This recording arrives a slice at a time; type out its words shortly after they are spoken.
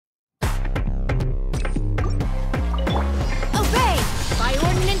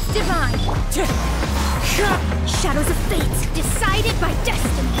divine. Shadows of fate, decided by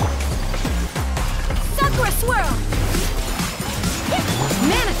destiny. Sakura swirl.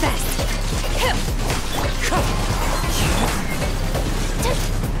 Manifest.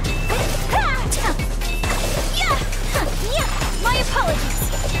 My apologies.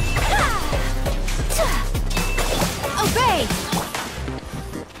 Obey.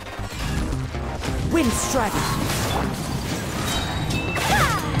 Wind Strider.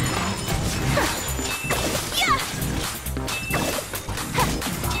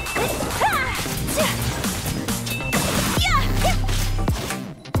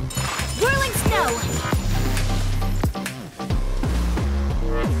 Whirling snow.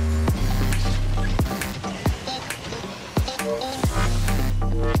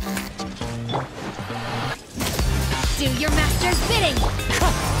 Do your master's bidding.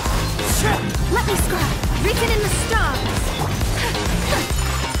 Let me scribe. Written in the stars.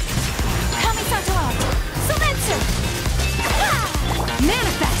 Kami-Sato. Silencer.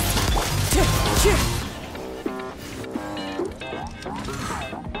 Manifest.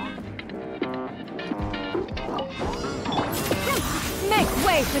 Make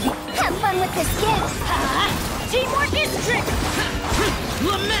way for the... Have fun with this gift! Teamwork is trick!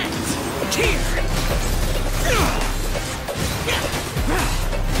 Lament! Here!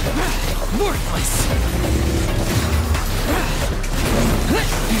 Worthless!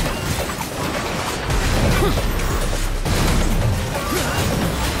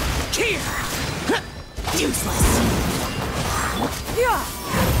 Here! Useless!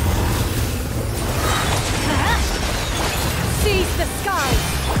 Seize the skies!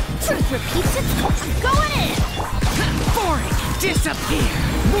 Truth repeats itself. Going in! Boring! Disappear!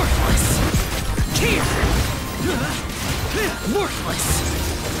 Worthless! Here! Worthless!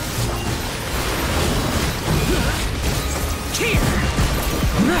 Here!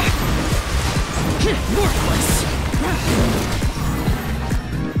 Worthless!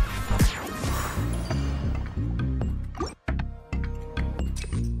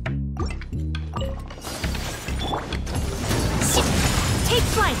 Take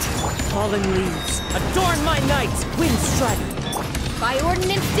flight! Fallen leaves, adorn my night! Wind Strider! By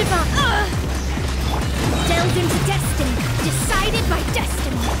ordinance divine. Delved into destiny, decided by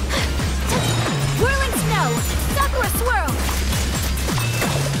destiny. Whirling snow, Sakura swirl.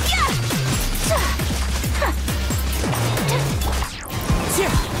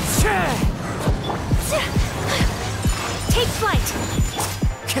 Take flight.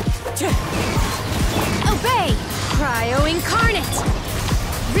 Obey. Cryo incarnate.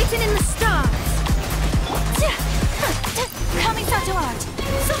 Written in the stars. Kami-Sato art.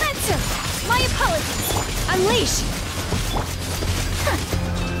 Silencer. My apologies. Unleash.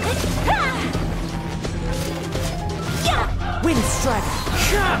 Wind Strider!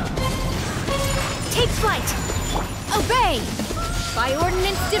 Take flight. Obey. By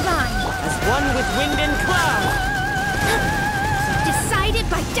ordinance divine. As one with wind and cloud! Decided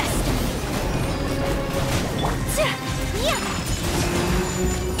by destiny.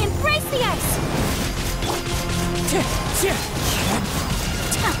 Embrace the ice.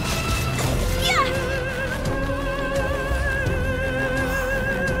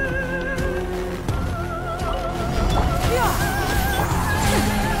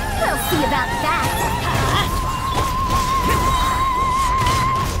 We'll see about that.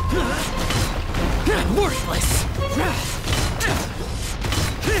 Worthless!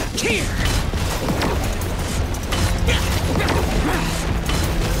 Here!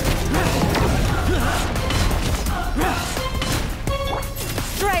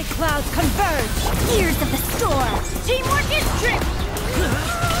 Stray clouds converge. Ears of the storm. Teamwork is trick.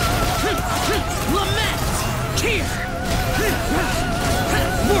 Lament! Here!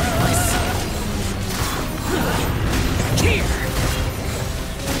 Worthless! Here!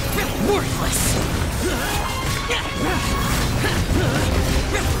 Worthless!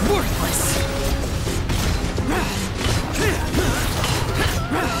 Worthless!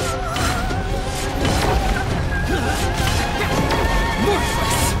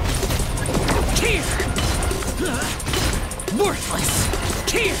 Worthless! Here! Worthless!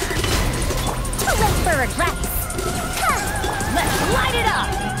 Here! Let's for regrets. Let's light it up.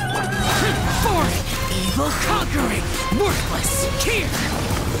 Boring! Evil conquering! Worthless! Here!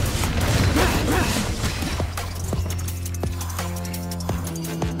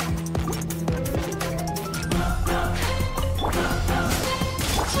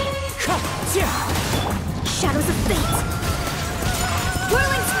 Shadows of fate.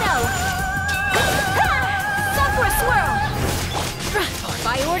 Whirling snow. Sakura swirl.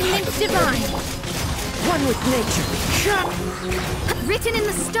 By ordinance divine. One with nature. Written in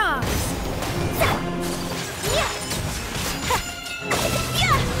the stars.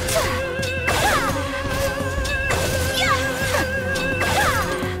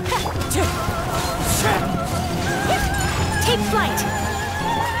 Take flight.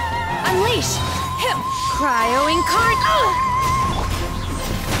 Unleash. Cryo incarnate.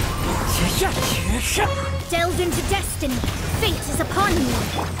 Delve into destiny. Fate is upon you.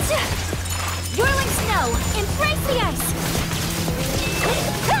 Whirling snow. Embrace the ice.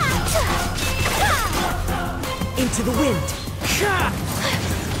 Into the wind.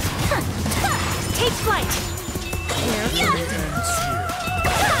 Take flight.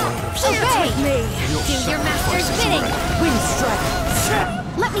 Obey me. Do your master's bidding. Wind strike.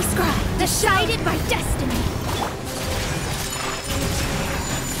 Let me scribe. Decided by destiny.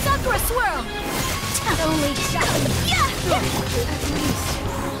 Sakura swirl. Only shadow. At least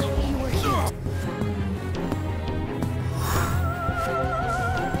you were here.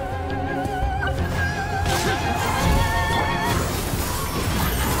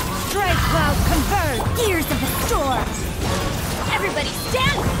 Stray cloud converge. Gears of the storm. Everybody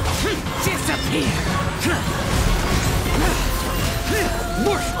stand. Disappear.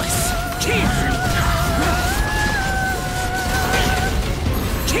 Worthless. Here.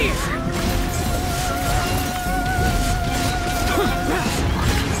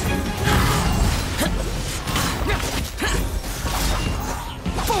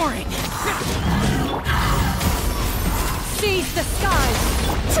 Boring. Seize the skies.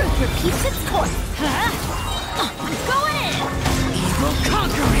 Truth repeats its course. I'm going in. Evil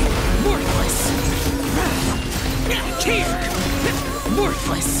conquering. Worthless. Here.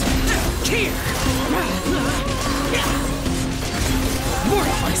 Worthless. Here.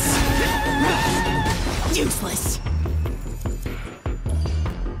 Worthless. Useless.